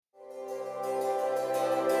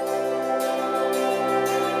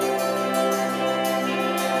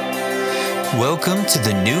Welcome to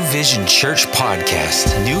the New Vision Church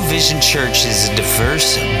podcast. New Vision Church is a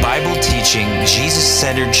diverse, Bible-teaching,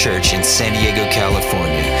 Jesus-centered church in San Diego,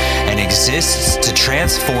 California, and exists to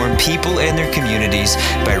transform people and their communities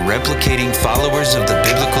by replicating followers of the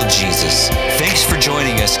biblical Jesus. Thanks for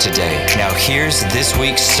joining us today. Now here's this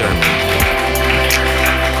week's sermon.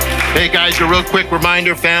 Hey guys, a real quick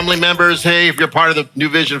reminder, family members, hey, if you're part of the New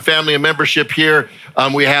Vision family and membership here,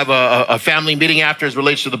 we have a family meeting after as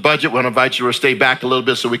relates to the budget. We want to invite you to stay back a little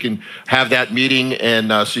bit so we can have that meeting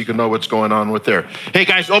and so you can know what's going on with there. Hey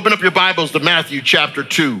guys, open up your Bibles to Matthew chapter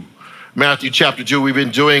 2. Matthew chapter 2, we've been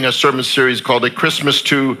doing a sermon series called A Christmas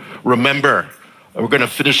to Remember. We're going to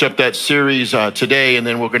finish up that series today, and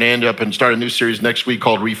then we're going to end up and start a new series next week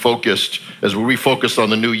called Refocused, as we refocus on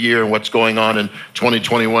the new year and what's going on in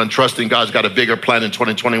 2021, trusting God's got a bigger plan in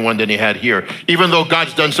 2021 than he had here, even though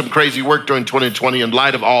God's done some crazy work during 2020 in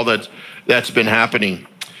light of all that's been happening.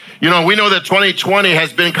 You know, we know that 2020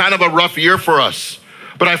 has been kind of a rough year for us,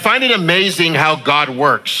 but I find it amazing how God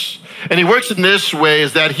works. And he works in this way,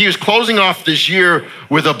 is that he was closing off this year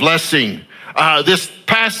with a blessing. This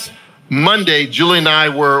past Monday, Julie and I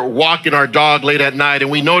were walking our dog late at night,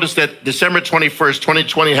 and we noticed that December 21st,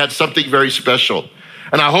 2020 had something very special.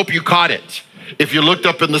 And I hope you caught it. If you looked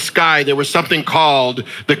up in the sky, there was something called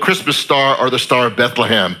the Christmas star or the Star of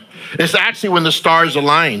Bethlehem. It's actually when the stars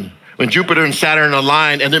align, when Jupiter and Saturn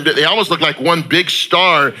align, and then they almost look like one big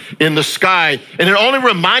star in the sky. And it only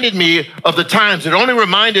reminded me of the times. It only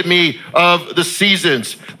reminded me of the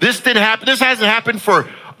seasons. This didn't happen. This hasn't happened for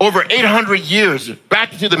over 800 years.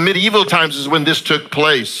 Back to the medieval times is when this took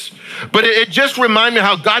place. But it just reminded me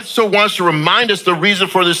how God so wants to remind us the reason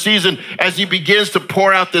for the season as he begins to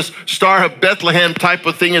pour out this Star of Bethlehem type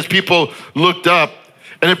of thing as people looked up.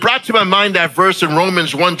 And it brought to my mind that verse in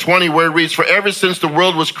Romans 1:20 where it reads, "For ever since the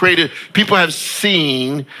world was created, people have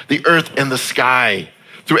seen the earth and the sky.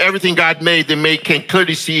 Through everything God made, can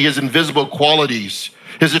clearly see his invisible qualities,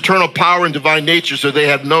 his eternal power and divine nature, so they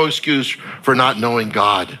have no excuse for not knowing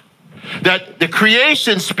God." That the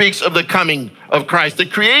creation speaks of the coming of Christ. The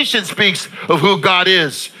creation speaks of who God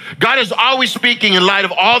is. God is always speaking in light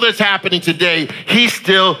of all that's happening today. He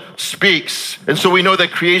still speaks. And so we know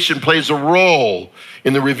that creation plays a role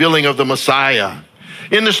in the revealing of the Messiah.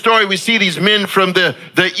 In the story, we see these men from the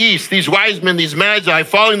east, these wise men, these magi,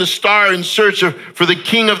 following the star in search for the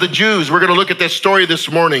king of the Jews. We're going to look at that story this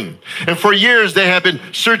morning. And for years, they have been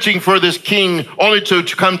searching for this king only to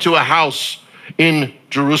come to a house in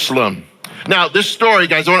Jerusalem. Now, this story,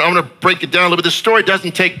 guys, I want to break it down a little bit. This story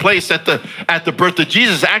doesn't take place at the birth of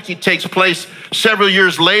Jesus. It actually takes place several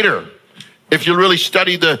years later. If you really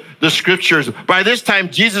study the scriptures, by this time,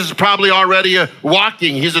 Jesus is probably already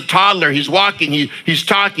walking. He's a toddler. He's walking. He's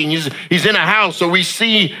talking. He's in a house. So we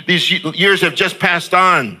see these years have just passed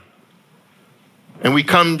on. And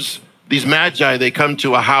these magi, they come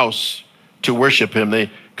to a house to worship him. They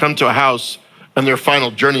come to a house on their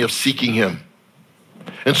final journey of seeking him.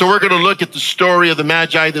 And so we're going to look at the story of the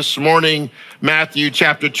Magi this morning, Matthew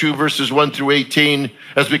chapter 2, verses 1 through 18,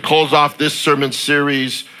 as we close off this sermon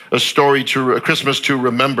series, a Christmas to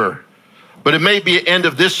remember. But it may be the end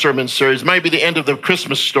of this sermon series, it might be the end of the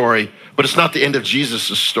Christmas story, but it's not the end of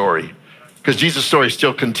Jesus' story, because Jesus' story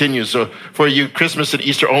still continues. So for you Christmas and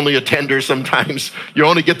Easter only attenders, sometimes you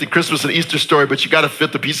only get the Christmas and Easter story, but you got to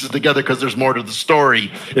fit the pieces together because there's more to the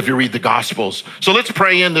story if you read the Gospels. So let's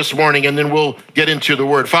pray in this morning and then we'll get into the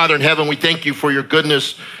word. Father in heaven, we thank you for your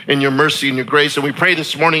goodness and your mercy and your grace. And we pray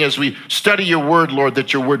this morning as we study your word, Lord,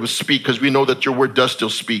 that your word will speak, because we know that your word does still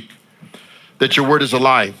speak, that your word is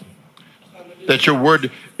alive, that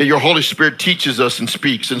your Holy Spirit teaches us and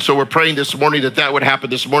speaks. And so we're praying this morning that would happen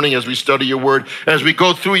this morning as we study your word, as we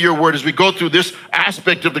go through your word, as we go through this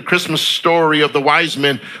aspect of the Christmas story of the wise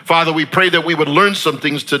men. Father, we pray that we would learn some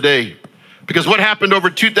things today, because what happened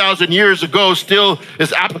over 2,000 years ago still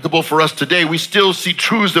is applicable for us today. We still see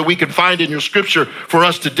truths that we can find in your scripture for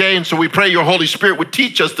us today. And so we pray your Holy Spirit would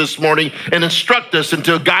teach us this morning and instruct us and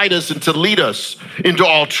to guide us and to lead us into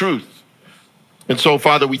all truth. And so,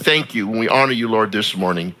 Father, we thank you and we honor you, Lord, this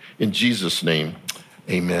morning. In Jesus' name,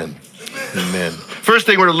 amen. Amen. First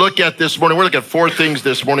thing we're going to look at this morning, we're looking at four things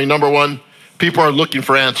this morning. Number one, people are looking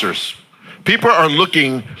for answers. People are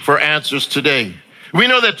looking for answers today. We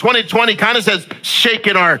know that 2020 kind of has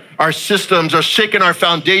shaken our systems, or shaken our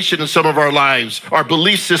foundation in some of our lives, our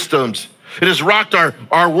belief systems. It has rocked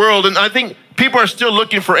our world. And I think people are still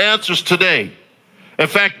looking for answers today. In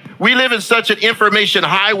fact, we live in such an information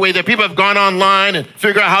highway that people have gone online and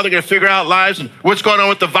figure out how they're going to figure out lives and what's going on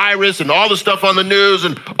with the virus and all the stuff on the news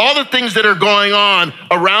and all the things that are going on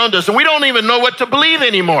around us. And we don't even know what to believe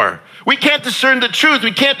anymore. We can't discern the truth.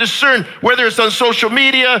 We can't discern whether it's on social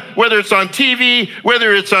media, whether it's on TV,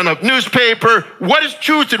 whether it's on a newspaper, what is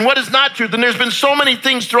truth and what is not truth. And there's been so many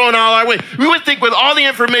things thrown all our way. We would think with all the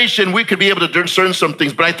information, we could be able to discern some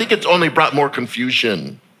things, but I think it's only brought more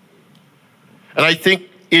confusion. And I think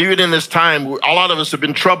even in this time, a lot of us have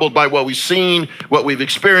been troubled by what we've seen, what we've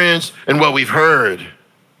experienced, and what we've heard.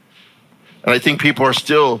 And I think people are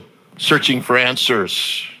still searching for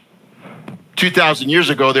answers. 2,000 years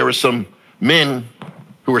ago, there were some men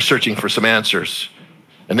who were searching for some answers,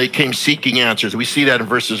 and they came seeking answers. We see that in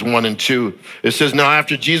verses 1 and 2. It says, now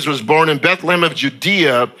after Jesus was born in Bethlehem of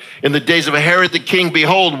Judea, in the days of Herod the king,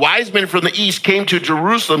 behold, wise men from the east came to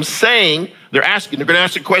Jerusalem, saying, they're going to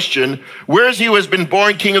ask a question, where is he who has been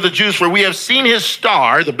born King of the Jews? For we have seen his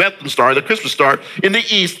star, the Bethlehem star, the Christmas star, in the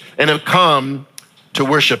east, and have come to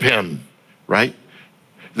worship him, right?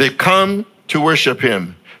 They've come to worship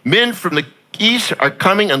him. Men from the east are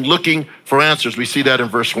coming and looking for answers. We see that in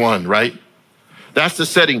verse 1, right? That's the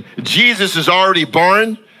setting. Jesus is already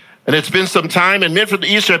born, and it's been some time, and men from the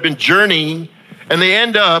east have been journeying, and they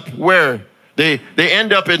end up where? They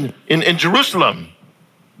end up in Jerusalem.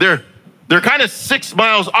 They're kind of 6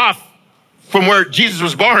 miles off from where Jesus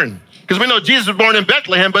was born, because we know Jesus was born in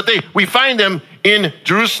Bethlehem, but we find them in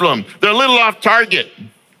Jerusalem. They're a little off target,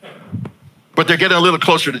 but they're getting a little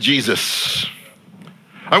closer to Jesus.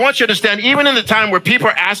 I want you to understand, even in the time where people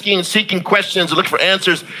are asking and seeking questions and looking for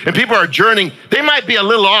answers, and people are journeying, they might be a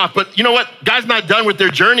little off, but you know what? God's not done with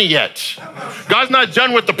their journey yet. God's not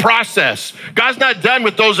done with the process. God's not done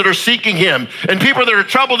with those that are seeking him. And people that are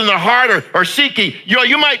troubled in their heart are seeking.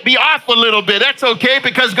 You might be off a little bit. That's okay,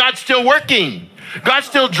 because God's still working. God's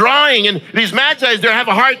still drawing. And these magi, they have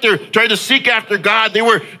a heart. They're trying to seek after God. They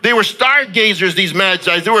were stargazers, these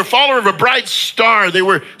magi. They were followers of a bright star. They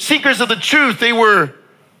were seekers of the truth. They were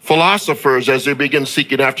philosophers as they begin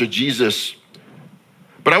seeking after Jesus.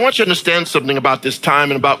 But I want you to understand something about this time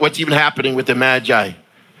and about what's even happening with the Magi.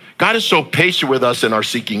 God is so patient with us in our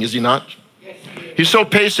seeking, is he not? Yes, he is. He's so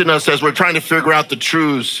patient with us as we're trying to figure out the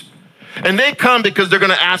truths. And they come because they're going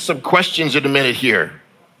to ask some questions in a minute here.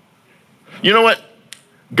 You know what?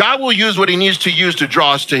 God will use what he needs to use to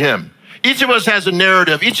draw us to him. Each of us has a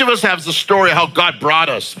narrative. Each of us has a story of how God brought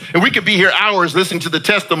us. And we could be here hours listening to the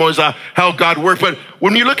testimonies of how God worked. But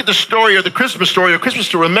when you look at the story or the Christmas story,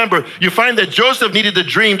 remember, you find that Joseph needed a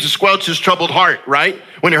dream to squelch his troubled heart, right?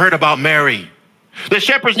 When he heard about Mary. The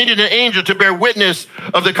shepherds needed an angel to bear witness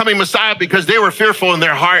of the coming Messiah because they were fearful in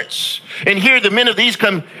their hearts. And here the men of these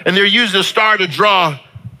come and they're using a star to draw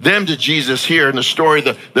them to Jesus here in the story,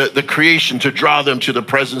 the creation, to draw them to the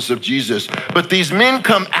presence of Jesus. But these men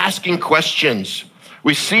come asking questions.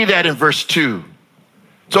 We see that in verse 2.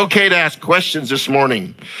 It's okay to ask questions this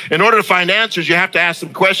morning. In order to find answers, you have to ask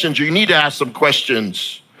some questions, or you need to ask some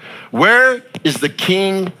questions. Where is the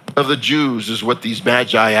King of the Jews, is what these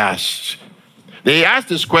magi asked. They asked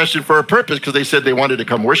this question for a purpose because they said they wanted to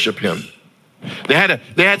come worship him. They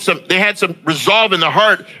had some resolve in the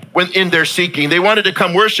heart when in their seeking. They wanted to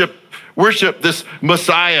come worship this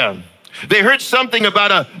Messiah. They heard something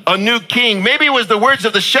about a new king. Maybe it was the words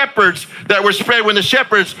of the shepherds that were spread when the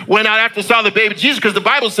shepherds went out after saw the baby Jesus, because the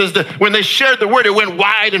Bible says that when they shared the word, it went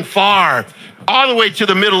wide and far, all the way to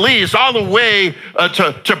the Middle East, all the way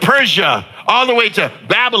to Persia, all the way to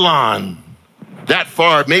Babylon, that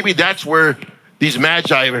far. Maybe that's where these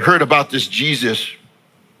magi heard about this Jesus.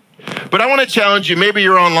 But I want to challenge you. Maybe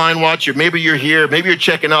you're online watching, maybe you're here, maybe you're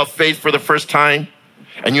checking out Faith for the first time,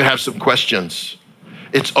 and you have some questions.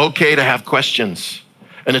 It's okay to have questions,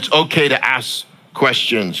 and it's okay to ask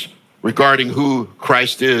questions regarding who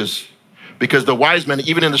Christ is, because the wise men,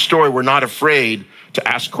 even in the story, were not afraid to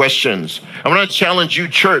ask questions. I want to challenge you,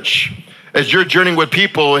 church, as you're journeying with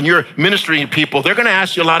people and you're ministering to people, they're going to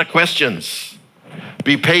ask you a lot of questions.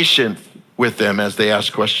 Be patient with them as they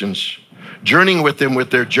ask questions. Journeying with them with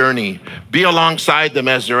their journey. Be alongside them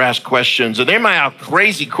as they're asked questions. And they might have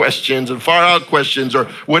crazy questions and far out questions or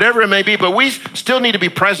whatever it may be, but we still need to be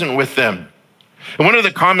present with them. And one of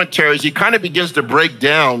the commentaries, he kind of begins to break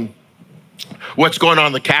down what's going on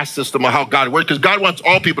in the caste system of how God works, because God wants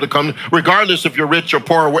all people to come, regardless if you're rich or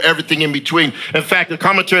poor or everything in between. In fact, the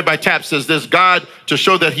commentary by Tapp says this: God, to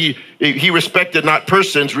show that he respected not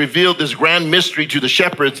persons, revealed this grand mystery to the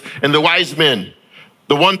shepherds and the wise men.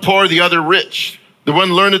 The one poor, the other rich. The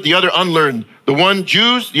one learned, the other unlearned. The one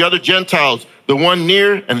Jews, the other Gentiles. The one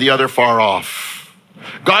near and the other far off.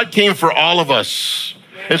 God came for all of us.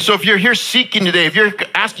 And so if you're here seeking today, if you're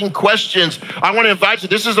asking questions, I want to invite you.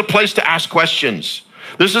 This is a place to ask questions.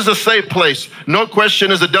 This is a safe place. No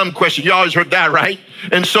question is a dumb question. You always heard that, right?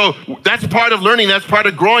 And so that's part of learning. That's part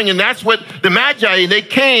of growing. And that's what the Magi, they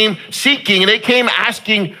came seeking and they came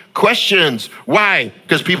asking questions. Why?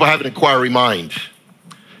 Because people have an inquiry mind.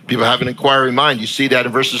 People have an inquiry mind. You see that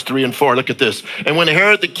in verses 3 and 4. Look at this. And when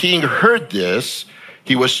Herod the king heard this,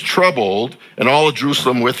 he was troubled, and all of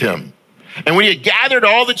Jerusalem with him. And when he had gathered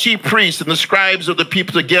all the chief priests and the scribes of the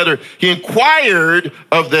people together, he inquired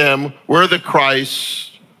of them where the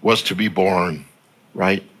Christ was to be born,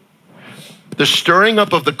 right? The stirring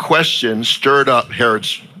up of the question stirred up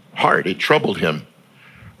Herod's heart. It troubled him,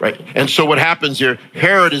 right? And so what happens here,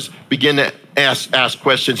 Herod is begin to ask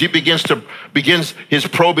questions. He begins his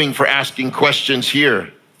probing for asking questions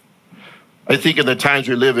here. I think in the times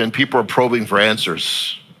we live in, people are probing for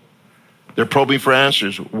answers. They're probing for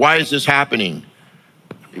answers. Why is this happening?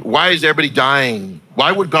 Why is everybody dying?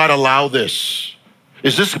 Why would God allow this?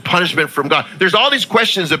 Is this a punishment from God? There's all these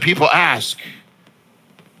questions that people ask.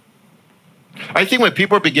 I think when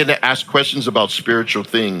people begin to ask questions about spiritual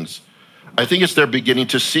things, I think it's they're beginning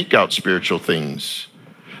to seek out spiritual things.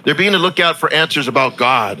 They're beginning to look out for answers about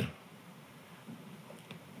God.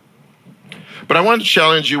 But I want to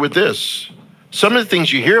challenge you with this. Some of the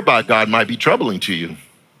things you hear about God might be troubling to you.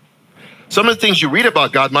 Some of the things you read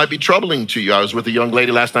about God might be troubling to you. I was with a young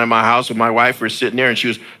lady last night in my house with my wife. We were sitting there and she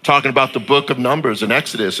was talking about the book of Numbers and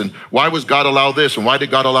Exodus and why was God allow this and why did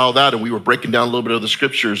God allow that? And we were breaking down a little bit of the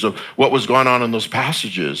scriptures of what was going on in those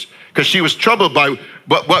passages because she was troubled by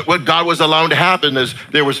what God was allowing to happen.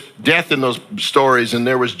 There was death in those stories and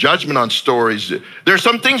there was judgment on stories. There are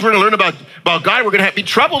some things we're going to learn about God we're going to be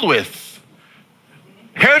troubled with.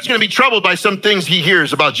 Herod's going to be troubled by some things he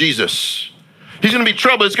hears about Jesus. He's going to be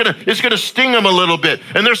troubled. It's going to sting him a little bit.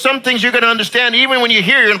 And there's some things you're going to understand even when you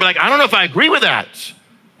hear, you're going to be like, I don't know if I agree with that.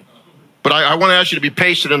 But I want to ask you to be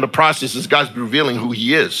patient in the process as God's revealing who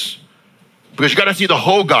he is. Because you got to see the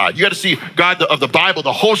whole God. You got to see God of the Bible,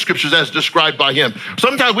 the whole scriptures as described by him.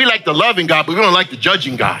 Sometimes we like the loving God, but we don't like the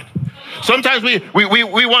judging God. Sometimes we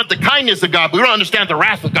want the kindness of God, but we don't understand the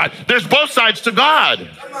wrath of God. There's both sides to God.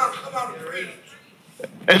 Come on.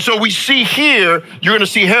 And so we see here, you're going to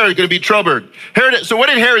see Herod going to be troubled. So what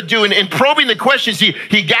did Herod do? In probing the questions,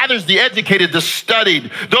 he gathers the educated, the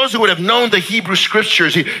studied, those who would have known the Hebrew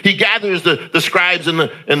scriptures. He gathers the scribes and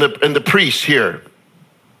the priests here.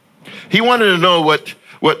 He wanted to know what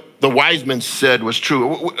the wise men said was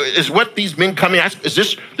true. Is what these men coming ask, is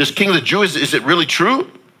this king of the Jews, is it really true?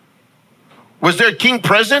 Was there a king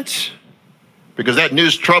present? Because that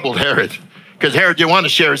news troubled Herod. Because Herod didn't want to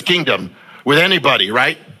share his kingdom with anybody,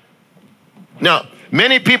 right? Now,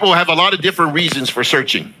 many people have a lot of different reasons for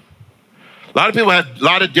searching. A lot of people have a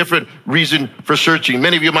lot of different reasons for searching.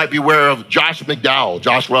 Many of you might be aware of Josh McDowell.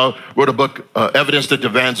 Josh wrote a book, Evidence That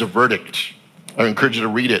Demands a Verdict. I encourage you to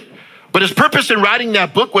read it. But his purpose in writing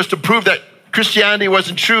that book was to prove that Christianity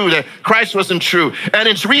wasn't true, that Christ wasn't true. And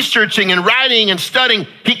in researching and writing and studying,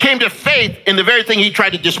 he came to faith in the very thing he tried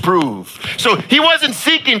to disprove. So he wasn't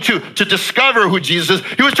seeking to discover who Jesus is.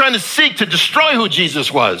 He was trying to seek to destroy who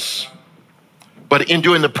Jesus was. But in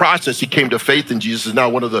doing the process, he came to faith in Jesus, is now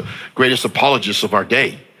one of the greatest apologists of our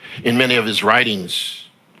day in many of his writings.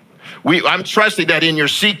 I'm trusting that in your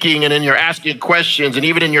seeking and in your asking questions and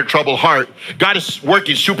even in your troubled heart, God is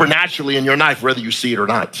working supernaturally in your life, whether you see it or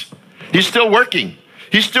not. He's still working.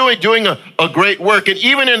 He's still doing a great work. And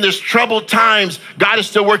even in this troubled times, God is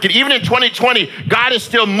still working. Even in 2020, God is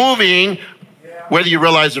still moving, whether you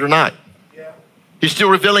realize it or not. He's still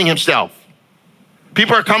revealing himself.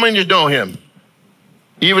 People are coming to know him,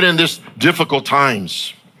 even in this difficult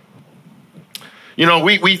times. You know,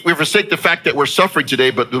 we forsake the fact that we're suffering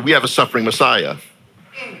today, but we have a suffering Messiah.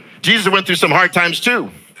 Jesus went through some hard times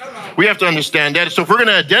too. We have to understand that. So if we're going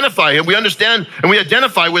to identify him, we understand and we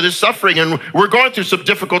identify with his suffering. And we're going through some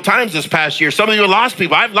difficult times this past year. Some of you have lost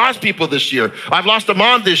people. I've lost people this year. I've lost a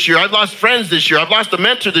mom this year. I've lost friends this year. I've lost a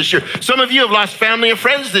mentor this year. Some of you have lost family and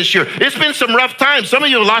friends this year. It's been some rough times. Some of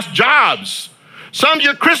you have lost jobs. Some of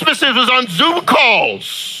your Christmases was on Zoom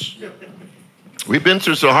calls. We've been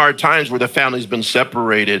through some hard times where the family's been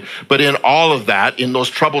separated. But in all of that, in those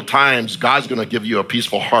troubled times, God's going to give you a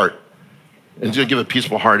peaceful heart. And he's going to give a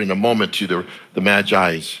peaceful heart in a moment to the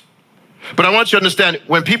Magi's. But I want you to understand,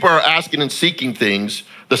 when people are asking and seeking things,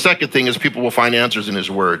 the second thing is people will find answers in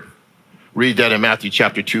his word. Read that in Matthew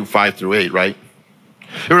chapter 2, 5-8, right?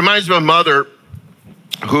 It reminds me of a mother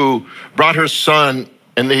who brought her son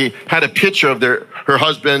And they had a picture of her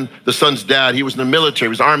husband, the son's dad. He was in the military, he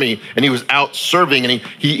was Army, and he was out serving. And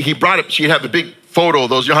he brought it, she'd have a big photo of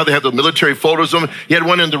those. You know how they have the military photos of them? He had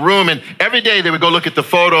one in the room, and every day they would go look at the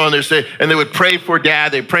photo and they would pray for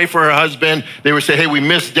dad. They'd pray for her husband. They would say, hey, we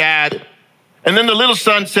miss dad. And then the little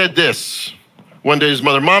son said this. One day his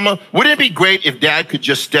mother, Mama, wouldn't it be great if dad could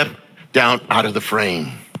just step down out of the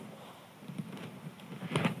frame?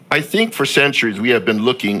 I think for centuries we have been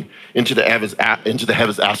looking into the heavens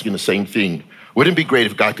asking the same thing. Wouldn't it be great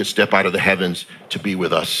if God could step out of the heavens to be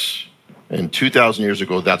with us? And 2,000 years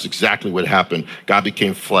ago, that's exactly what happened. God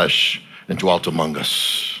became flesh and dwelt among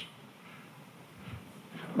us.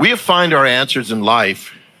 We find our answers in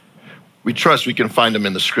life. We trust we can find them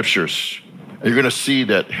in the scriptures. And you're going to see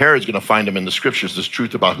that Herod's going to find them in the scriptures, this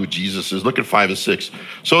truth about who Jesus is. Look at 5 and 6.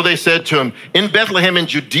 So they said to him, in Bethlehem in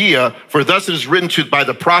Judea, for thus it is written by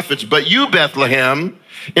the prophets, but you, Bethlehem,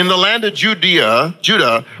 in the land of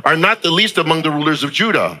Judah, are not the least among the rulers of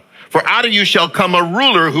Judah. For out of you shall come a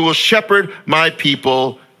ruler who will shepherd my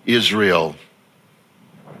people, Israel.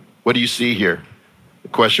 What do you see here? The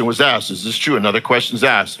question was asked, is this true? Another question's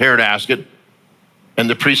asked. Herod asked it, and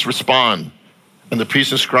the priests respond. And the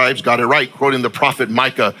priests and scribes got it right, quoting the prophet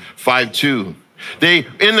Micah 5:2. They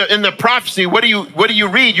in the prophecy, what do you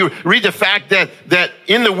read? You read the fact that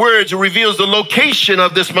in the words it reveals the location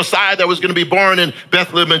of this Messiah that was going to be born in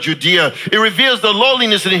Bethlehem and Judea. It reveals the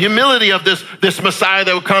lowliness and humility of this Messiah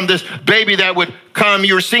that would come, this baby that would come.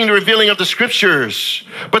 You were seeing the revealing of the scriptures.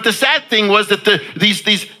 But the sad thing was that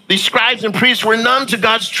these scribes and priests were numb to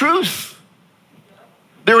God's truth.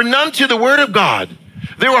 They were numb to the word of God.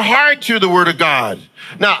 They were hard to the word of God.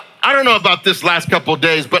 Now, I don't know about this last couple of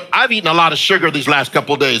days, but I've eaten a lot of sugar these last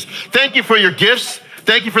couple of days. Thank you for your gifts.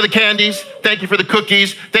 Thank you for the candies. Thank you for the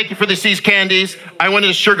cookies. Thank you for the See's candies. I went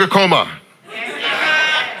into sugar coma.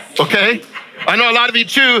 Okay? I know a lot of you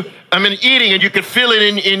too, eating and you can feel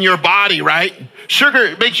it in your body, right?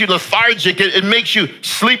 Sugar makes you lethargic. It makes you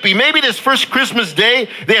sleepy. Maybe this first Christmas day,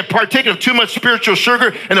 they have partaken of too much spiritual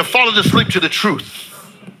sugar and have fallen asleep to the truth.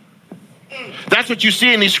 That's what you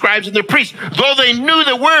see in these scribes and the priests. Though they knew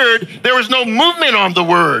the word, there was no movement on the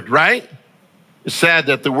word, right? It's sad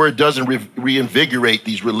that the word doesn't reinvigorate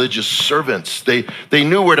these religious servants. They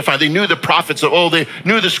knew where to find. They knew the prophets of old. They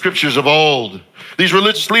knew the scriptures of old. These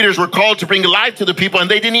religious leaders were called to bring life to the people, and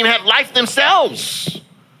they didn't even have life themselves.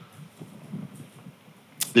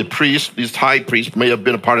 The priests, these high priests, may have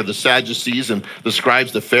been a part of the Sadducees, and the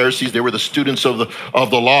scribes, the Pharisees. They were the students of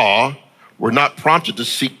the law. Were not prompted to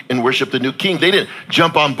seek and worship the new king. They didn't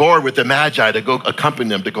jump on board with the Magi to go accompany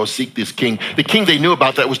them to go seek this king. The king they knew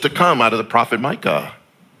about that was to come out of the prophet Micah.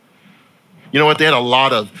 You know what? They had a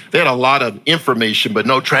lot of information, but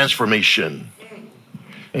no transformation.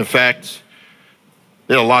 In fact,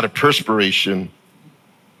 they had a lot of perspiration,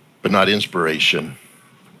 but not inspiration.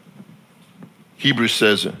 Hebrews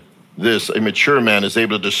says this, a mature man is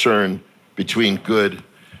able to discern between good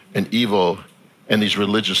and evil. And these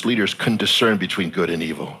religious leaders couldn't discern between good and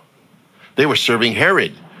evil. They were serving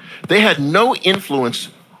Herod. They had no influence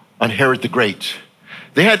on Herod the Great.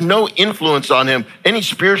 They had no influence on him, any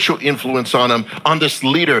spiritual influence on him, on this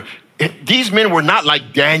leader. These men were not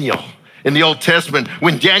like Daniel in the Old Testament,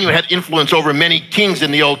 when Daniel had influence over many kings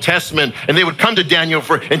in the Old Testament, and they would come to Daniel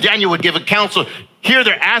and Daniel would give a counsel. Here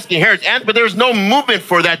they're asking Herod's answer, but there's no movement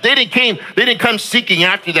for that. They didn't come seeking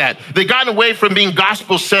after that. They got away from being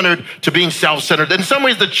gospel-centered to being self-centered. In some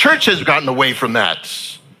ways, the church has gotten away from that.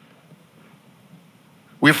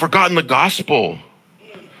 We've forgotten the gospel.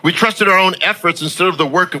 We trusted our own efforts instead of the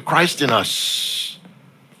work of Christ in us.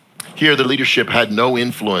 Here, the leadership had no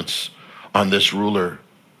influence on this ruler.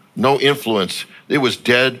 No influence. It was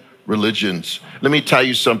dead religions. Let me tell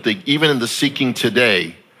you something. Even in the seeking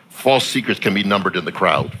today, false seekers can be numbered in the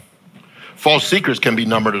crowd. False seekers can be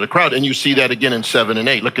numbered in the crowd. And you see that again in 7 and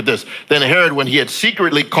 8. Look at this. Then Herod, when he had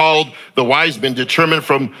secretly called the wise men, determined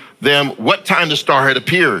from them what time the star had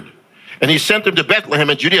appeared. And he sent them to Bethlehem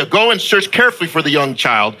in Judea. Go and search carefully for the young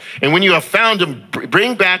child. And when you have found him,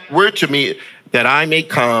 bring back word to me that I may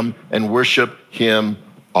come and worship him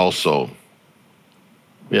also.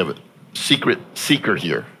 We have a secret seeker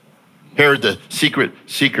here. Herod, the secret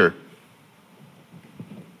seeker.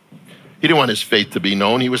 He didn't want his faith to be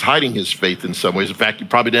known. He was hiding his faith in some ways. In fact, he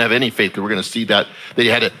probably didn't have any faith, because we're going to see that he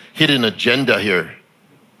had a hidden agenda here.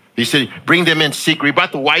 He said, bring them in secret. He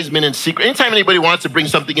brought the wise men in secret. Anytime anybody wants to bring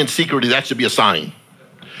something in secret, that should be a sign.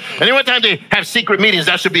 Anytime they have secret meetings,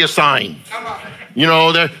 that should be a sign. You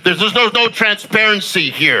know, there's no transparency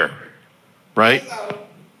here, right?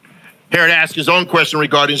 Herod asked his own question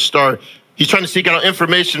regarding the star. He's trying to seek out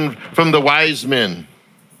information from the wise men.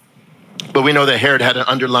 But we know that Herod had an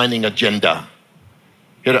underlying agenda.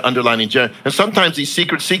 He had an underlying agenda. And sometimes these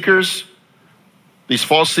secret seekers, these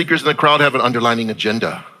false seekers in the crowd have an underlying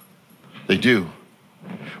agenda. They do.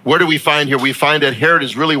 What do we find here? We find that Herod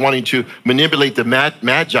is really wanting to manipulate the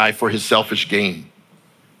Magi for his selfish gain.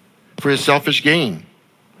 For his selfish gain.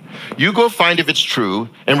 You go find if it's true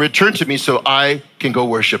and return to me so I can go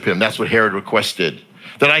worship him. That's what Herod requested,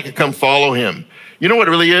 that I could come follow him. You know what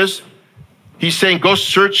it really is? He's saying, go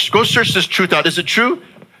search this truth out. Is it true?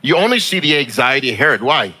 You only see the anxiety of Herod.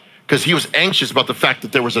 Why? Because he was anxious about the fact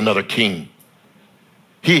that there was another king.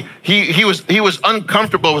 He was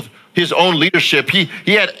uncomfortable with his own leadership. He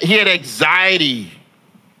had anxiety.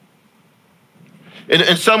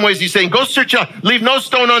 In some ways, he's saying, go search out, leave no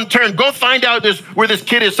stone unturned. Go find out where this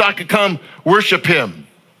kid is so I could come worship him.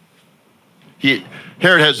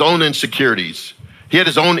 Herod has his own insecurities. He had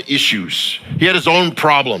his own issues. He had his own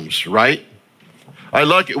problems, right? I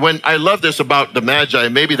love this about the Magi,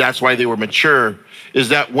 and maybe that's why they were mature, is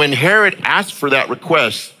that when Herod asked for that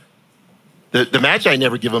request, the Magi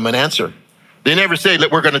never give him an answer. They never say,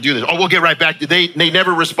 we're going to do this. Oh, we'll get right back. They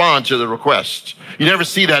never respond to the request. You never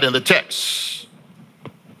see that in the text.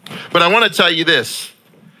 But I want to tell you this,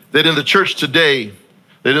 that in the church today,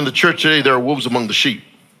 there are wolves among the sheep.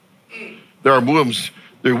 There are wolves,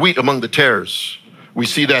 they're wheat among the tares. We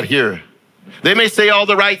see that here. They may say all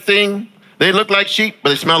the right thing. They look like sheep, but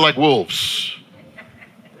they smell like wolves.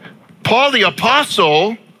 Paul the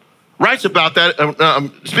apostle writes about that,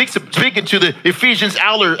 speaking to the Ephesians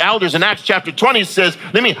elders in Acts chapter 20, says,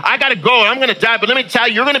 I got to go, I'm going to die, but let me tell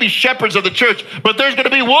you, you're going to be shepherds of the church, but there's going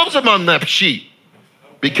to be wolves among the sheep.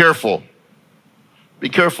 Be careful. Be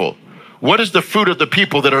careful. What is the fruit of the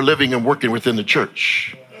people that are living and working within the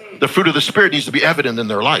church? The fruit of the Spirit needs to be evident in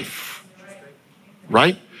their life,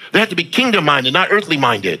 right? They have to be kingdom-minded, not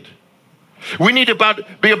earthly-minded. We need to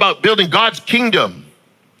be about building God's kingdom.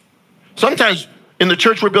 Sometimes in the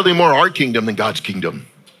church, we're building more our kingdom than God's kingdom.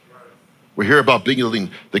 We're here about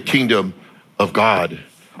building the kingdom of God.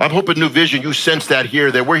 I hope in New Vision you sense that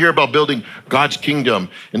here, that we're here about building God's kingdom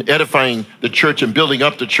and edifying the church and building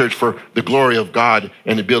up the church for the glory of God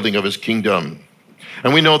and the building of his kingdom.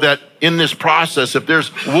 And we know that in this process, if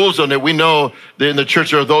there's wolves on it, we know that in the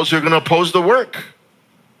church there are those who are going to oppose the work.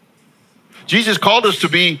 Jesus called us to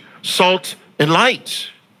be salt and light.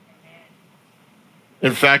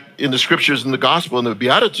 In fact, in the scriptures, in the gospel, and the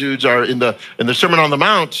Beatitudes are in the Sermon on the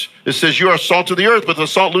Mount, it says, you are salt of the earth, but the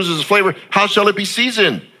salt loses its flavor. How shall it be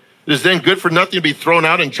seasoned? It is then good for nothing to be thrown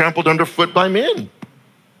out and trampled underfoot by men. If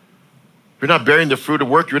you're not bearing the fruit of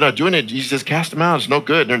work, you're not doing it. Jesus says, cast them out. It's no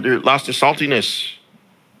good. They're lost their saltiness.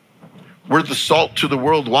 We're the salt to the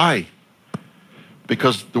world. Why?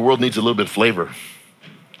 Because the world needs a little bit of flavor.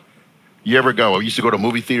 You ever go? I used to go to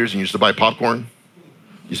movie theaters and used to buy popcorn.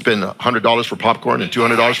 You spend $100 for popcorn and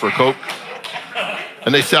 $200 for a Coke.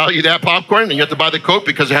 And they sell you that popcorn and you have to buy the Coke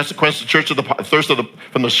because it has to quench the thirst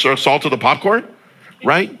from the salt of the popcorn,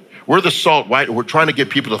 right? We're the salt, right? We're trying to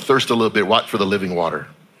get people to thirst a little bit for the living water.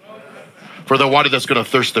 For the water that's going to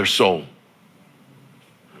thirst their soul.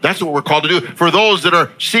 That's what we're called to do. For those that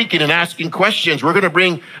are seeking and asking questions, we're going to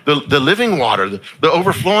bring the living water, the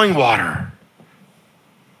overflowing water.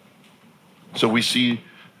 So we see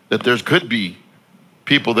that there could be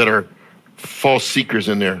people that are false seekers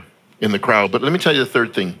in the crowd. But let me tell you the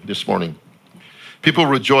third thing this morning. People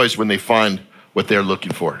rejoice when they find what they're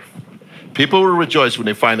looking for. People will rejoice when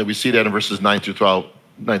they find that. We see that in verses 9 through 12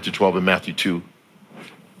 in Matthew 2.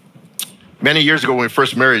 Many years ago when we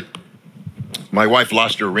first married, my wife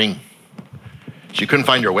lost her ring. She couldn't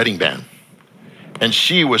find her wedding band. And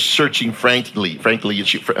she was searching frantically,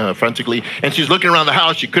 and she was looking around the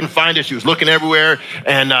house. She couldn't find it. She was looking everywhere.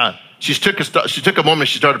 And she took a moment.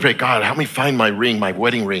 She started to pray, God, help me find my ring, my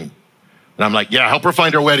wedding ring. And I'm like, yeah, help her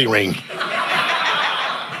find her wedding ring.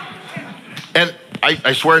 And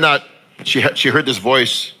I swear not, she heard this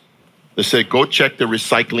voice that said, go check the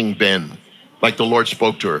recycling bin, like the Lord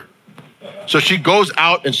spoke to her. So she goes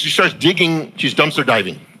out and she starts digging. She's dumpster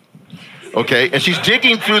diving, okay? And she's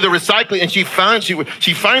digging through the recycling, and she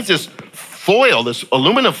finds this foil, this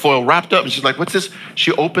aluminum foil wrapped up. And she's like, what's this?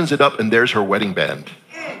 She opens it up, and there's her wedding band.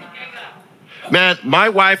 Man, my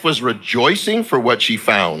wife was rejoicing for what she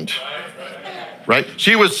found, right?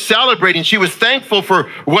 She was celebrating. She was thankful for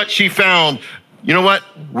what she found. You know what?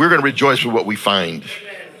 We're going to rejoice for what we find.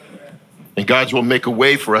 And God will make a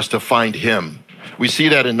way for us to find him. We see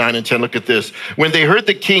that in 9 and 10. Look at this. When they heard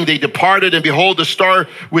the king, they departed, and behold, the star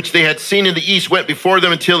which they had seen in the east went before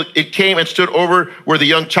them until it came and stood over where the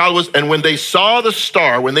young child was. And when they saw the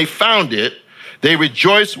star, when they found it, they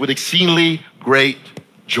rejoiced with exceedingly great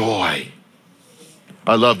joy.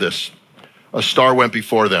 I love this. A star went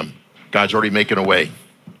before them. God's already making a way.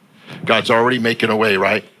 God's already making a way,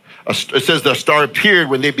 right? It says the star appeared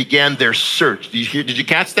when they began their search. Did you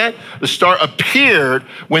catch that? The star appeared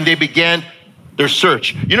when they began their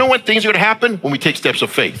search. You know when things are going to happen? When we take steps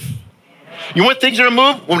of faith. You know when things are going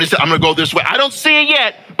to move? When we say, I'm going to go this way. I don't see it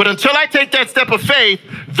yet, but until I take that step of faith,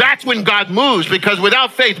 that's when God moves, because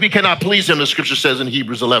without faith, we cannot please him, the scripture says in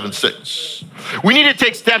Hebrews 11:6. We need to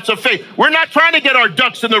take steps of faith. We're not trying to get our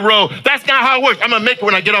ducks in the row. That's not how it works. I'm going to make it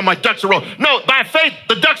when I get all my ducks in a row. No, by faith,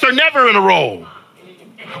 the ducks are never in a row.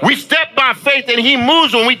 We step by faith, and he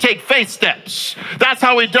moves when we take faith steps. That's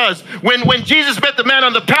how he does. When Jesus met the man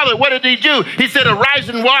on the pallet, what did he do? He said, arise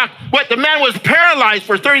and walk. What? The man was paralyzed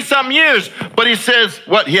for 30-something years. But he says,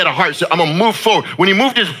 what? He had a heart. He said, I'm going to move forward. When he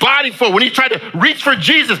moved his body forward, when he tried to reach for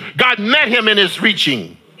Jesus, God met him in his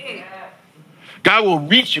reaching. God will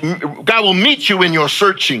meet you in your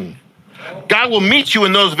searching. God will meet you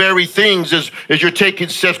in those very things as you're taking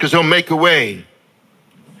steps, because he'll make a way.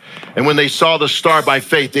 And when they saw the star by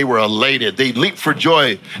faith, they were elated. They leaped for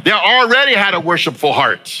joy. They already had a worshipful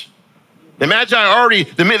heart. The Magi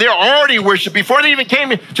they're already worshiping. Before they even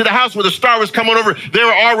came to the house where the star was coming over, they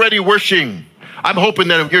were already worshiping. I'm hoping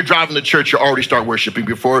that if you're driving to church, you already start worshiping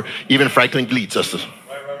before even Franklin leads us.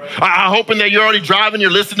 I'm hoping that you're already driving, you're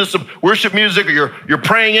listening to some worship music, or you're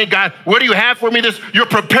praying in, God, what do you have for me? You're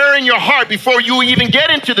preparing your heart before you even get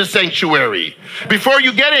into the sanctuary. Before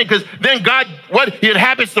you get in, because then God, he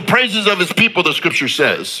inhabits the praises of his people, the scripture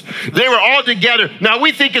says. They were all together. Now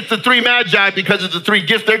we think it's the three Magi because it's the three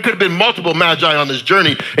gifts. There could have been multiple Magi on this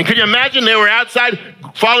journey. And can you imagine they were outside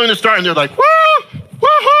following the star and they're like, woo,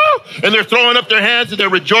 woohoo, and they're throwing up their hands and they're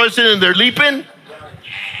rejoicing and they're leaping.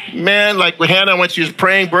 Man, like with Hannah when she was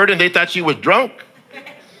praying, burdened, they thought she was drunk.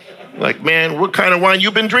 Like, man, what kind of wine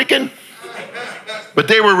you been drinking? But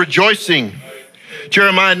they were rejoicing.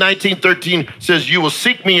 Jeremiah 19:13 says, you will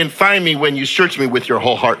seek me and find me when you search me with your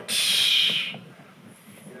whole heart.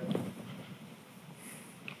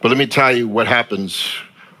 But let me tell you what happens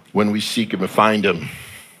when we seek him and find him.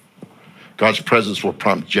 God's presence will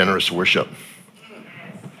prompt generous worship.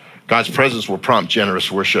 God's presence will prompt generous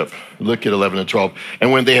worship. Look at 11 and 12.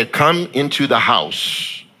 And when they had come into the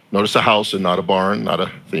house, notice a house and not a barn, not a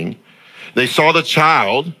thing. They saw the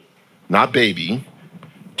child, not baby,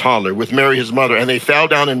 toddler, with Mary his mother, and they fell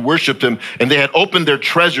down and worshiped him. And they had opened their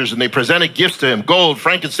treasures, and they presented gifts to him, gold,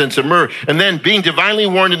 frankincense, and myrrh. And then, being divinely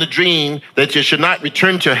warned in the dream that they should not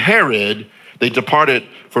return to Herod, they departed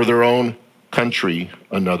for their own country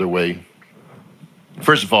another way.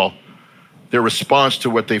 First of all, their response to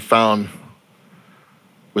what they found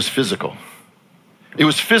was physical. It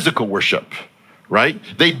was physical worship, right?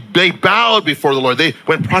 They bowed before the Lord. They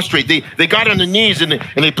went prostrate. They got on their knees and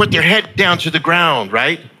they put their head down to the ground,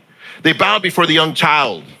 right? They bowed before the young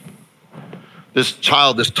child. This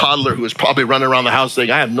toddler who was probably running around the house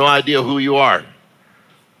saying, I have no idea who you are.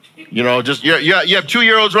 You know, just you have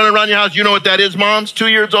 2-year-olds running around your house. You know what that is, moms? 2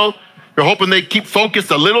 years old. You're hoping they keep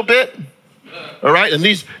focused a little bit. All right, and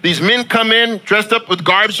these men come in dressed up with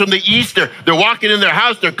garbs from the east. They're walking in their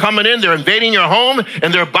house. They're coming in. They're invading your home,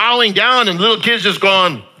 and they're bowing down. And little kids just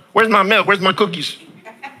going, "Where's my milk? Where's my cookies?"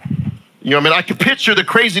 You know what I mean? I can picture the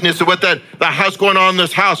craziness of what that house going on in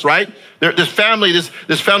this house, right? This family's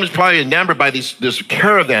probably enamored by this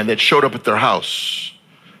caravan that showed up at their house.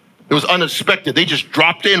 It was unexpected. They just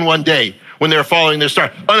dropped in one day when they were following their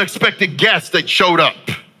star. Unexpected guests that showed up.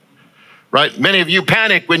 Right? Many of you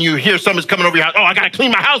panic when you hear someone's coming over your house. Oh, I got to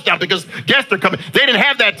clean my house down because guests are coming. They didn't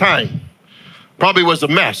have that time. Probably was a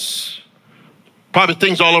mess. Probably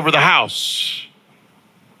things all over the house.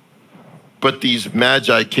 But these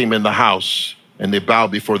Magi came in the house and they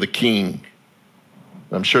bowed before the king.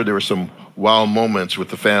 I'm sure there were some wild moments with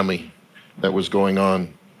the family that was going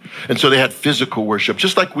on. And so they had physical worship,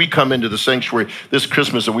 just like we come into the sanctuary this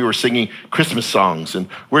Christmas and we were singing Christmas songs and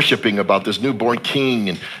worshiping about this newborn king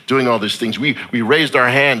and doing all these things. We raised our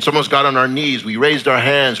hands. Some of us got on our knees. We raised our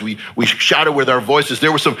hands. We shouted with our voices.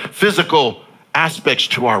 There were some physical aspects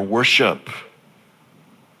to our worship.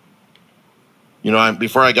 You know,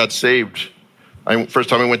 before I got saved, first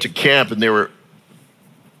time I went to camp and they were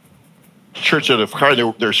church at a car,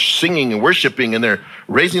 they're singing and worshiping and they're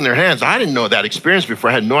raising their hands. I didn't know that experience before.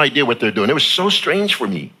 I had no idea what they're doing. It was so strange for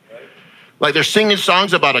me. Like they're singing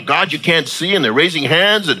songs about a God you can't see and they're raising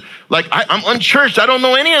hands and like I'm unchurched. I don't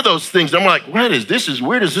know any of those things. I'm like, what is this? Is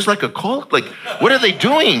weird. Is this like a cult? Like, what are they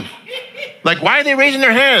doing? Like, why are they raising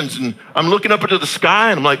their hands? And I'm looking up into the sky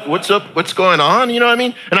and I'm like, what's up? What's going on? You know what I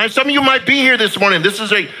mean? And some of you might be here this morning. This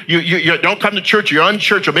is you don't come to church. You're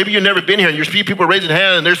unchurched, or maybe you've never been here and you see people raising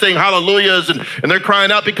hands and they're saying hallelujahs and they're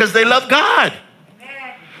crying out because they love God.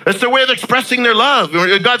 It's their way of expressing their love.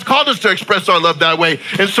 God's called us to express our love that way.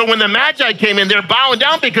 And so when the Magi came in, they're bowing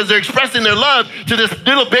down because they're expressing their love to this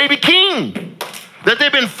little baby king that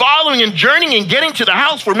they've been following and journeying and getting to the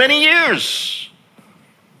house for many years.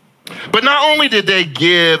 But not only did they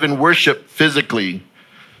give and worship physically,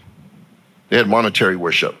 they had monetary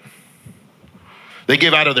worship. They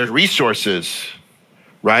gave out of their resources,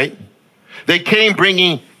 right? They came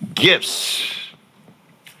bringing gifts.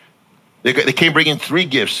 They came bringing 3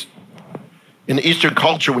 gifts. In the Eastern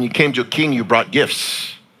culture, when you came to a king, you brought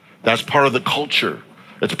gifts. That's part of the culture.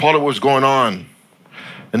 That's part of what's going on.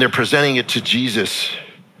 And they're presenting it to Jesus.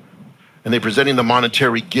 And they're presenting the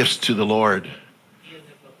monetary gifts to the Lord.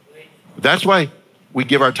 That's why we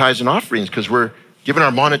give our tithes and offerings, because we're giving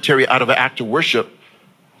our monetary out of an act of worship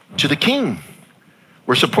to the king.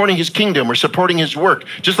 We're supporting his kingdom. We're supporting his work.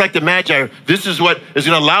 Just like the Magi, this is what is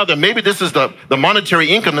going to allow them. Maybe this is the monetary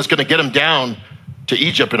income that's going to get them down to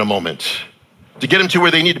Egypt in a moment, to get them to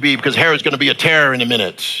where they need to be, because Herod's going to be a terror in a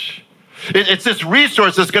minute. It's this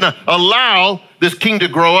resource that's going to allow this king to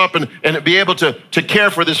grow up and be able to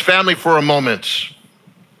care for this family for a moment.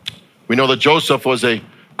 We know that Joseph was a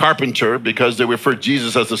carpenter because they referred to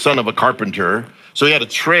Jesus as the son of a carpenter. So he had a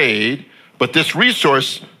trade, but this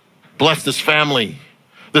resource blessed his family.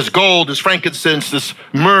 This gold, this frankincense, this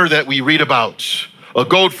myrrh that we read about. A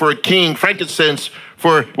gold for a king, frankincense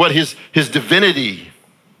for what his divinity,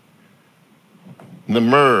 and the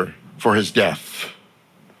myrrh for his death.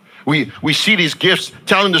 We see these gifts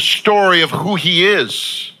telling the story of who he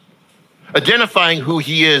is, identifying who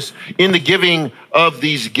he is in the giving of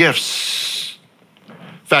these gifts.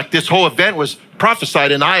 In fact, this whole event was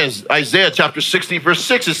prophesied in Isaiah chapter 60, verse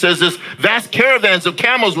 6. It says this: vast caravans of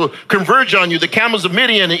camels will converge on you, the camels of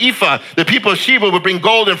Midian and Ephah. The people of Sheba will bring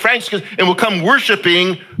gold and frankincense and will come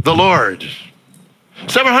worshiping the Lord.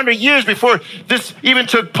 700 years before this even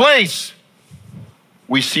took place,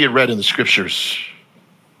 we see it read in the scriptures.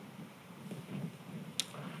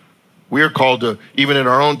 We are called to, even in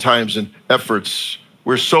our own times and efforts,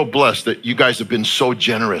 we're so blessed that you guys have been so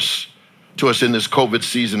generous to us in this COVID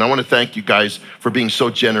season. I want to thank you guys for being so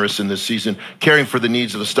generous in this season, caring for the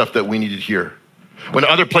needs of the stuff that we needed here. When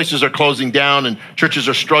other places are closing down and churches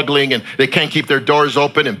are struggling and they can't keep their doors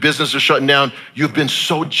open and businesses are shutting down, you've been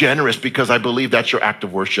so generous, because I believe that's your act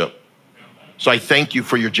of worship. So I thank you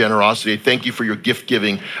for your generosity. I thank you for your gift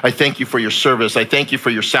giving. I thank you for your service. I thank you for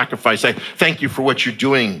your sacrifice. I thank you for what you're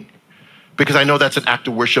doing, because I know that's an act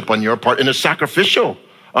of worship on your part and a sacrificial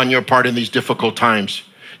on your part in these difficult times.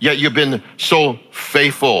 Yet you've been so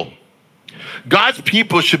faithful. God's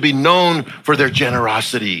people should be known for their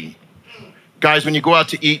generosity. Guys, when you go out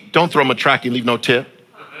to eat, don't throw them a track and leave no tip.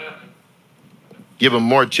 Give them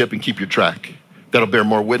more tip and keep your track. That'll bear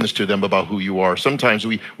more witness to them about who you are. Sometimes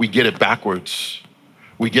we get it backwards.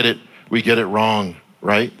 We get it wrong,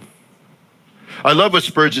 right? I love what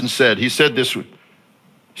Spurgeon said. He said this. He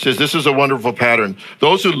says, this is a wonderful pattern.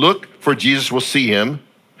 Those who look for Jesus will see him.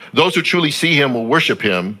 Those who truly see him will worship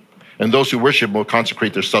him. And those who worship him will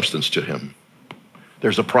consecrate their substance to him.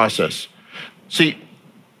 There's a process. See,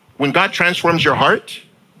 when God transforms your heart,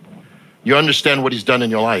 you understand what he's done in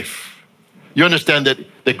your life. You understand that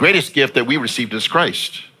the greatest gift that we received is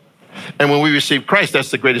Christ. And when we receive Christ,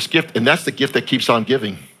 that's the greatest gift. And that's the gift that keeps on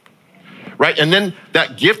giving. Right? And then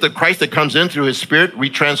that gift of Christ that comes in through his Spirit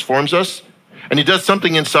retransforms us. And he does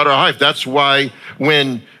something inside our life. That's why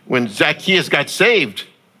when Zacchaeus got saved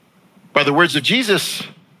by the words of Jesus,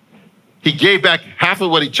 he gave back half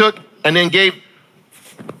of what he took and then gave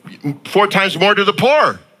 4 times more to the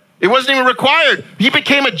poor. It wasn't even required. He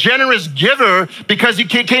became a generous giver because he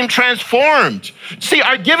became transformed. See,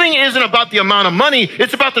 our giving isn't about the amount of money.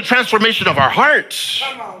 It's about the transformation of our hearts.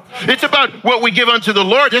 It's about what we give unto the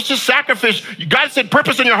Lord. It's just sacrifice. God said,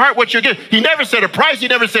 purpose in your heart what you give. He never said a price. He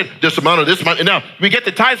never said this amount of this amount. Now, we get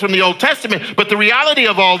the tithes from the Old Testament, but the reality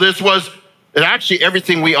of all this was that actually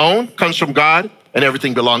everything we own comes from God and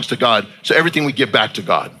everything belongs to God. So everything we give back to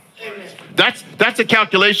God. That's a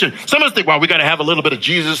calculation. Some of us think, well, we got to have a little bit of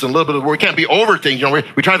Jesus and a little bit of we can't be over things. You know,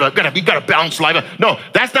 we got to balance life. No,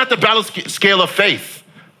 that's not the balanced scale of faith.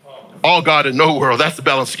 All God and no world. That's the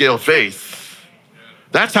balanced scale of faith.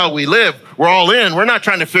 That's how we live. We're all in. We're not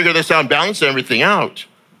trying to figure this out and balance everything out.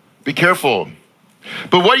 Be careful.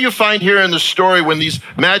 But what you find here in the story when these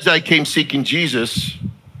magi came seeking Jesus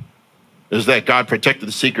is that God protected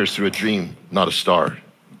the seekers through a dream, not a star.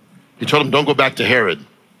 He told them, don't go back to Herod.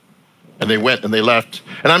 And they went and they left.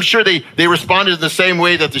 And I'm sure they responded in the same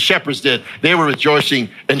way that the shepherds did. They were rejoicing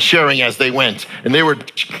and sharing as they went. And they were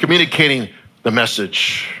communicating the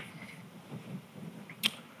message.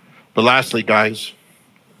 But lastly, guys,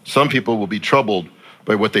 some people will be troubled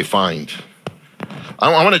by what they find.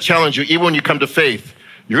 I want to challenge you, even when you come to faith,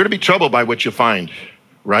 you're going to be troubled by what you find,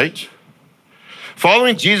 right?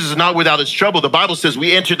 Following Jesus is not without its trouble. The Bible says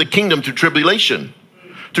we enter the kingdom through tribulation,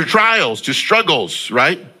 through trials, through struggles,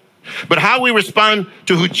 right? But how we respond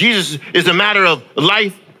to who Jesus is a matter of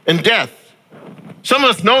life and death. Some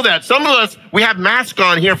of us know that. Some of us, we have masks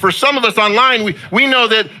on here. For some of us online, we know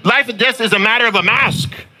that life and death is a matter of a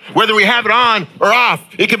mask. Whether we have it on or off,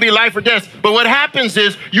 it could be life or death. But what happens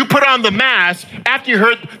is you put on the mask after you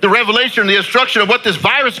heard the revelation, the instruction of what this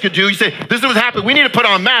virus could do. You say, this is what's happening. We need to put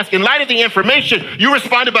on masks. In light of the information, you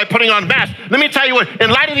responded by putting on masks. Let me tell you what, in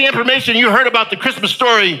light of the information you heard about the Christmas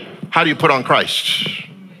story, how do you put on Christ?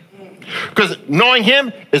 Because knowing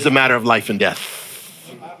him is a matter of life and death.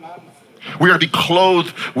 We are to be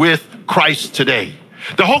clothed with Christ today.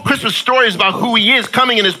 The whole Christmas story is about who he is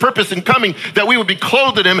coming and his purpose in coming, that we would be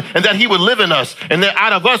clothed in him and that he would live in us and that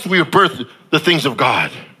out of us we would birth the things of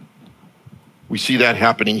God. We see that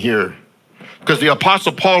happening here because the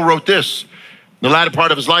Apostle Paul wrote this in the latter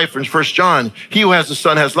part of his life in 1 John. He who has the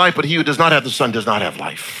Son has life, but he who does not have the Son does not have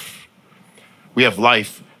life. We have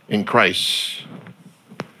life in Christ.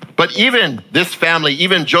 But even this family,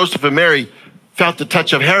 even Joseph and Mary, felt the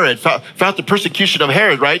touch of Herod, felt the persecution of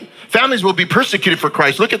Herod, right? Families will be persecuted for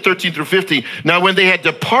Christ. Look at 13 through 15. Now, when they had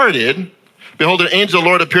departed, behold, an angel of the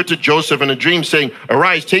Lord appeared to Joseph in a dream saying,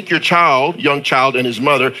 arise, take your young child and his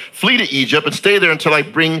mother, flee to Egypt and stay there until I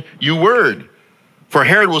bring you word. For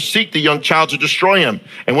Herod will seek the young child to destroy him.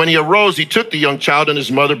 And when he arose, he took the young child and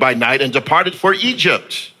his mother by night and departed for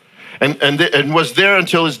Egypt and was there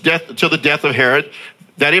until the death of Herod,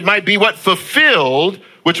 that it might be what fulfilled,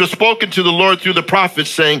 which was spoken to the Lord through the prophets,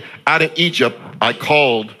 saying, out of Egypt I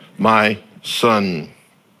called my son.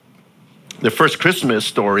 The first Christmas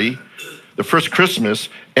story, the first Christmas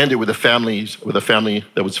ended with a family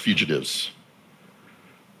that was fugitives.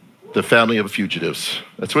 The family of fugitives.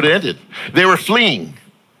 That's what it ended. They were fleeing.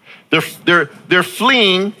 They're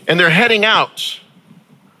fleeing and they're heading out.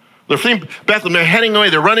 They're fleeing Bethlehem. They're heading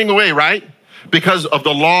away. They're running away, right? Because of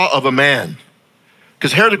the law of a man.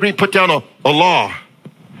 Because Herod Agripa put down a law.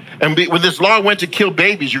 And when this law went to kill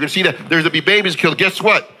babies, you're going to see that there's to be babies killed. Guess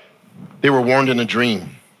what? They were warned in a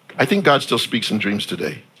dream. I think God still speaks in dreams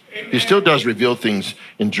today. He still does reveal things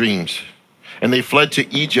in dreams. And they fled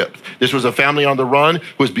to Egypt. This was a family on the run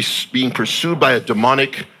who was being pursued by a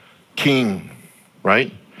demonic king,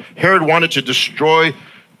 right? Herod wanted to destroy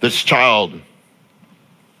this child.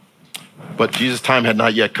 But Jesus' time had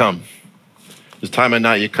not yet come. His time had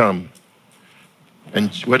not yet come.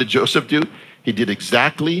 And what did Joseph do? He did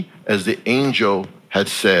exactly as the angel had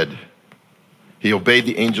said. He obeyed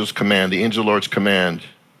the angel's command, the angel Lord's command.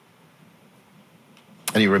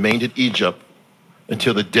 And he remained in Egypt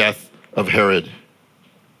until the death of Herod.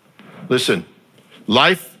 Listen,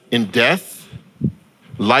 life and death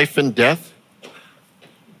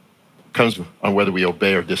comes on whether we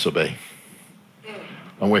obey or disobey.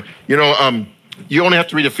 You only have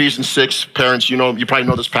to read Ephesians 6. Parents, you probably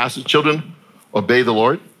know this passage. Children, obey the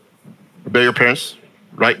Lord. Obey your parents,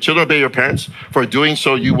 right? Children, obey your parents. For doing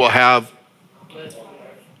so, you will have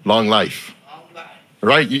long life.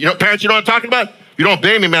 Right? Parents, you know what I'm talking about? If you don't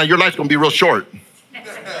obey me, man, your life's going to be real short.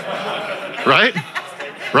 Right?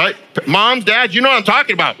 Right? Moms, dads, you know what I'm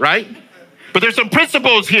talking about, right? But there's some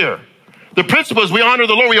principles here. The principle is we honor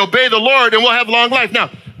the Lord, we obey the Lord, and we'll have long life.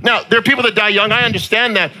 Now, there are people that die young. I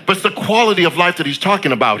understand that. But it's the quality of life that he's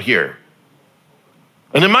talking about here.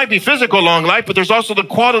 And it might be physical long life, but there's also the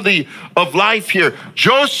quality of life here.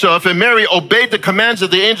 Joseph and Mary obeyed the commands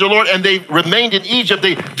of the angel Lord, and they remained in Egypt.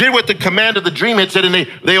 They did what the command of the dream had said, and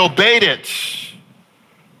they obeyed it.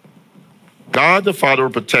 God the Father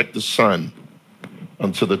will protect the Son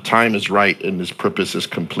until the time is right and his purpose is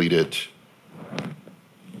completed.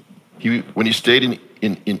 When he stayed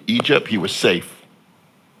in Egypt, he was safe.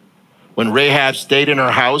 When Rahab stayed in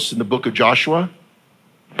her house in the book of Joshua,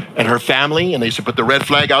 and her family, and they used to put the red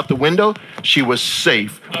flag out the window, she was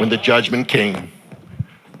safe when the judgment came.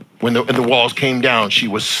 When the walls came down, she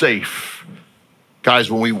was safe. Guys,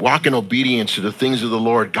 when we walk in obedience to the things of the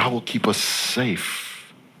Lord, God will keep us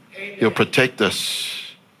safe. He'll protect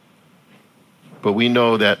us. But we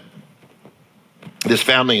know that this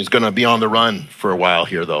family is going to be on the run for a while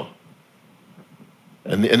here, though.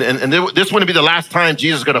 And this wouldn't be the last time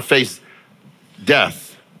Jesus is going to face death.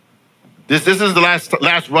 This is the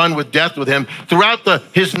last run with death with him. Throughout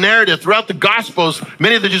his narrative, throughout the Gospels,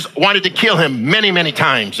 many of them just wanted to kill him many, many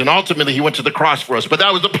times. And ultimately, he went to the cross for us. But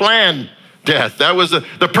that was the planned death. That was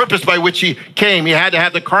the purpose by which he came. He had to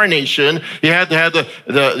have the carnation. He had to have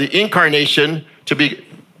the incarnation to be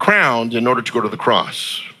crowned in order to go to the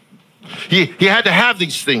cross. He had to have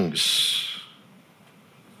these things.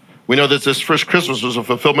 We know that this first Christmas was a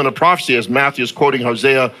fulfillment of prophecy, as Matthew is quoting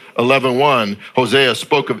Hosea 11:1. Hosea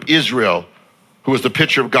spoke of Israel, who was the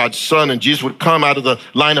picture of God's son, and Jesus would come out of the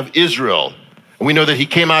line of Israel. And we know that he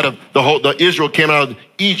came out of Israel came out of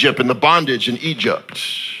Egypt and the bondage in Egypt.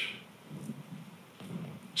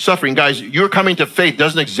 Suffering, guys, your coming to faith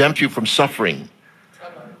doesn't exempt you from suffering.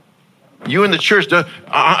 You in the church,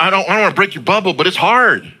 I don't want to break your bubble, but it's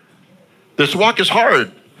hard. This walk is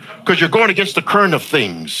hard because you're going against the current of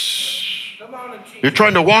things. You're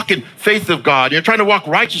trying to walk in faith of God. You're trying to walk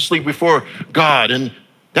righteously before God, and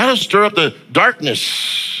that'll stir up the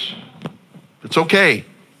darkness. It's okay.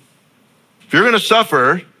 If you're going to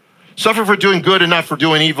suffer for doing good and not for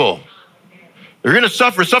doing evil. You're going to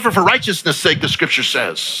suffer for righteousness' sake, the scripture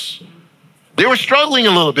says. They were struggling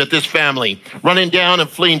a little bit, this family, running down and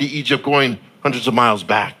fleeing to Egypt, going hundreds of miles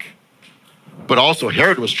back. But also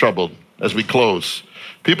Herod was troubled as we close.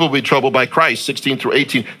 People will be troubled by Christ, 16 through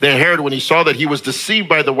 18. Then Herod, when he saw that he was deceived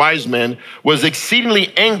by the wise men, was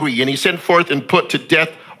exceedingly angry, and he sent forth and put to death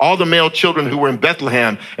all the male children who were in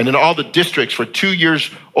Bethlehem and in all the districts for 2 years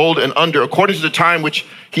old and under, according to the time which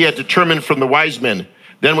he had determined from the wise men.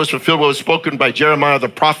 Then was fulfilled what was spoken by Jeremiah the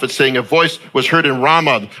prophet, saying, a voice was heard in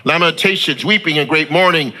Ramah, lamentations, weeping and great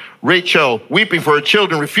mourning, Rachel weeping for her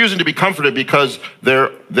children, refusing to be comforted because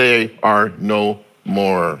they are no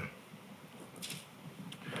more.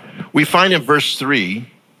 We find in verse 3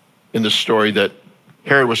 in the story that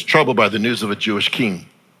Herod was troubled by the news of a Jewish king.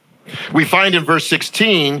 We find in verse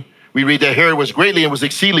 16, we read that Herod was greatly and was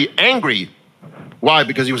exceedingly angry. Why?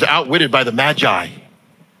 Because he was outwitted by the Magi.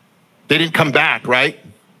 They didn't come back, right?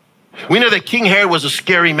 We know that King Herod was a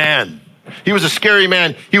scary man. He was a scary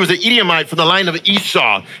man. He was an Edomite from the line of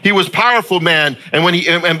Esau. He was a powerful man, and when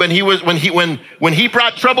he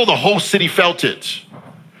brought trouble, the whole city felt it.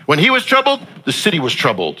 When he was troubled, the city was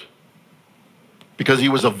troubled because he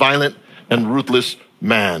was a violent and ruthless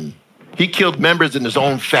man. He killed members in his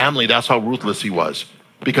own family. That's how ruthless he was,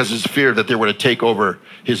 because his fear that they were to take over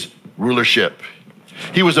his rulership.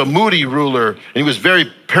 He was a moody ruler, and he was very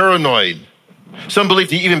paranoid. Some believe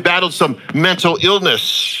he even battled some mental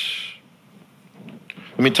illness.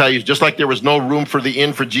 Let me tell you, just like there was no room for the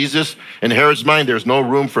inn for Jesus, in Herod's mind, there's no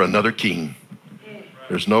room for another king.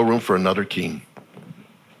 There's no room for another king.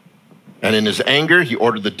 And in his anger, he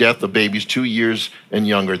ordered the death of babies 2 years and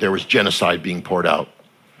younger. There was genocide being poured out.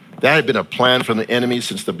 That had been a plan from the enemy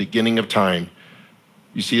since the beginning of time.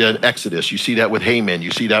 You see that in Exodus. You see that with Haman.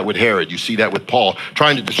 You see that with Herod. You see that with Paul,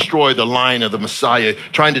 trying to destroy the line of the Messiah,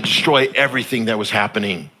 trying to destroy everything that was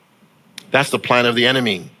happening. That's the plan of the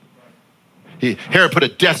enemy. Herod put a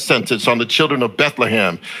death sentence on the children of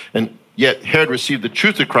Bethlehem, and yet Herod received the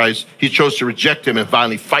truth of Christ. He chose to reject him and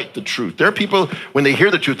finally fight the truth. There are people, when they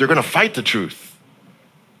hear the truth, they're going to fight the truth.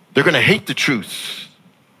 They're going to hate the truth.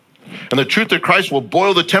 And the truth of Christ will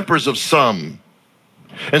boil the tempers of some.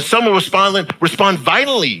 And some will respond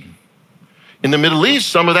violently. In the Middle East,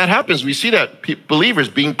 some of that happens. We see that believers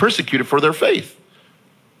being persecuted for their faith.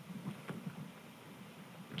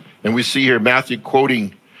 And we see here Matthew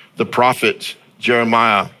quoting the prophet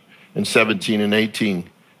Jeremiah in 17 and 18.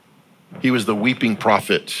 He was the weeping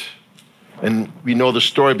prophet. And we know the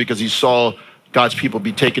story because he saw God's people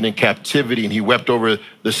be taken in captivity, and he wept over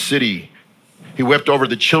the city. He wept over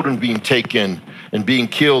the children being taken and being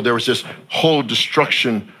killed. There was this whole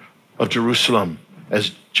destruction of Jerusalem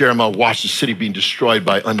as Jeremiah watched the city being destroyed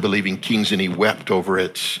by unbelieving kings, and he wept over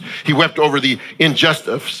it. He wept over the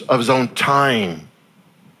injustice of his own time.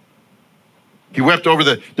 He wept over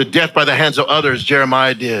the death by the hands of others,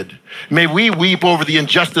 Jeremiah did. May we weep over the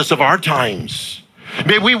injustice of our times.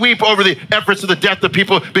 May we weep over the efforts of the death of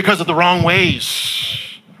people because of the wrong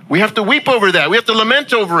ways. We have to weep over that. We have to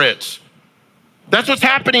lament over it. That's what's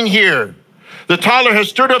happening here. The toddler has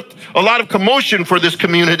stirred up a lot of commotion for this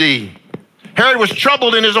community. Herod was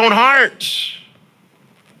troubled in his own heart.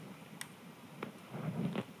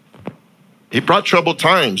 He brought troubled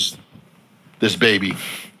times, this baby,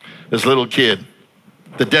 this little kid.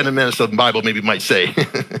 The den menace of the Bible maybe might say.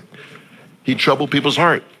 He troubled people's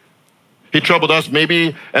heart. He troubled us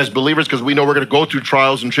maybe as believers because we know we're going to go through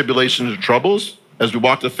trials and tribulations and troubles as we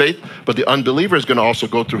walk to faith, but the unbeliever is going to also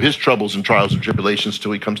go through his troubles and trials and tribulations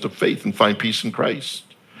till he comes to faith and find peace in Christ.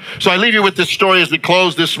 So I leave you with this story as we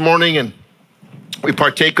close this morning, and we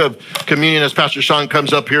partake of communion as Pastor Sean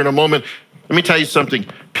comes up here in a moment. Let me tell you something.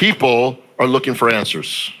 People are looking for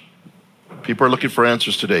answers. People are looking for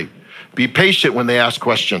answers today. Be patient when they ask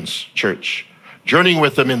questions, church. Journeying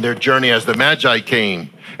with them in their journey as the Magi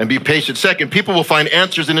came, and be patient. Second, people will find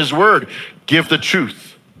answers in his word. Give the truth.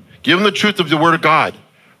 Give them the truth of the word of God.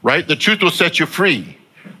 right? The truth will set you free,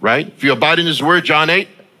 right? If you abide in his word, John 8,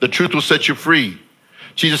 the truth will set you free.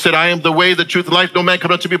 Jesus said, I am the way, the truth, and life. No man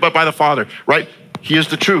come unto me but by the Father, right? He is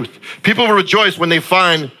the truth. People will rejoice when they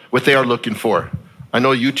find what they are looking for. I know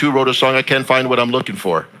U2 wrote a song, I can't find what I'm looking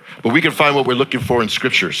for, but we can find what we're looking for in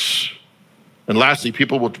scriptures. And lastly,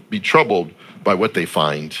 people will be troubled by what they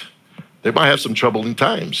find. They might have some troubling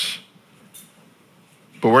times,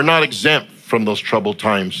 but we're not exempt from those troubled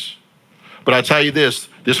times. But I tell you this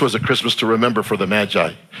was a Christmas to remember for the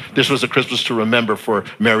Magi. This was a Christmas to remember for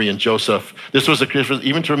Mary and Joseph. This was a Christmas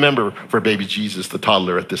even to remember for baby Jesus, the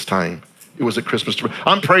toddler at this time. It was a Christmas to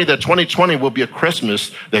I'm praying that 2020 will be a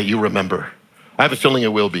Christmas that you remember. I have a feeling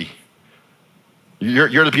it will be.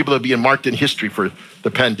 You're the people that are being marked in history for the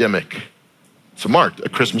pandemic. It's a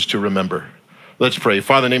Christmas to remember. Let's pray.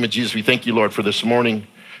 Father, in the name of Jesus, we thank you, Lord, for this morning.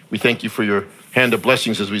 We thank you for your hand of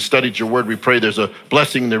blessings as we studied your word. We pray there's a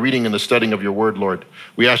blessing in the reading and the studying of your word, Lord.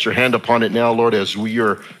 We ask your hand upon it now, Lord, as we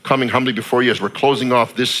are coming humbly before you, as we're closing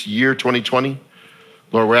off this year, 2020.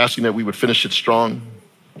 Lord, we're asking that we would finish it strong,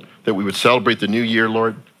 that we would celebrate the new year,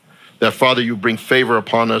 Lord. That, Father, you bring favor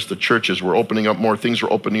upon us. The churches, we're opening up more. Things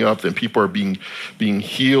are opening up, and people are being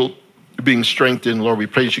healed, being strengthened. Lord, we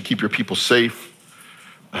pray that you keep your people safe.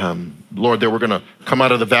 Lord, that we're going to come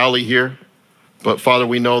out of the valley here. But, Father,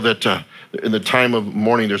 we know that in the time of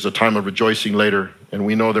mourning, there's a time of rejoicing later. And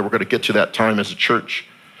we know that we're going to get to that time as a church,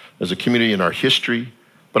 as a community in our history.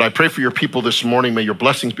 But I pray for your people this morning. May your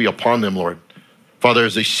blessings be upon them, Lord. Father,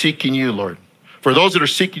 as they seek in you, Lord. For those that are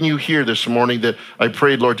seeking you here this morning, that I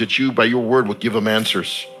prayed, Lord, that you, by your word, would give them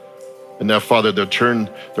answers. And now, Father, they'll turn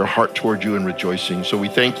their heart toward you in rejoicing. So we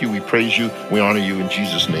thank you, we praise you, we honor you in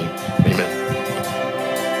Jesus' name. Amen.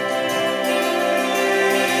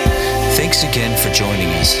 Thanks again for joining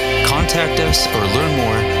us. Contact us or learn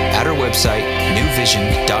more at our website,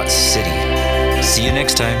 newvision.city. See you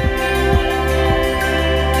next time.